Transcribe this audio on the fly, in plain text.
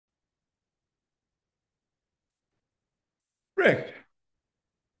Rick,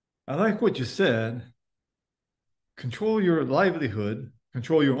 I like what you said. Control your livelihood,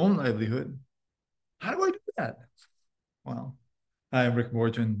 control your own livelihood. How do I do that? Well, I am Rick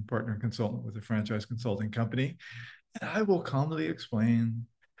Morgin, partner consultant with a franchise consulting company, and I will calmly explain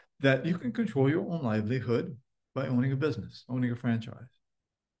that you can control your own livelihood by owning a business, owning a franchise.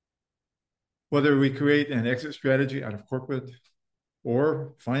 Whether we create an exit strategy out of corporate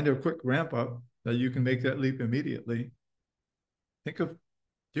or find a quick ramp up that you can make that leap immediately, think of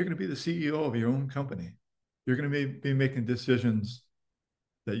you're going to be the CEO of your own company. You're going to be making decisions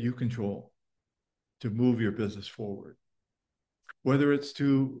that you control to move your business forward, whether it's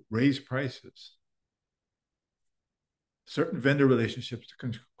to raise prices, certain vendor relationships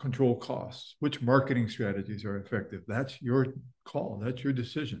to control costs, which marketing strategies are effective. That's your call, that's your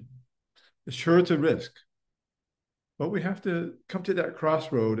decision. Sure, it's a risk, but we have to come to that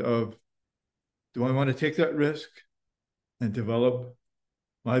crossroad of, do I want to take that risk and develop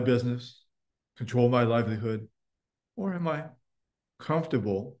my business, control my livelihood, or am I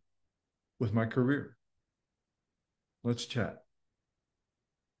comfortable with my career? Let's chat.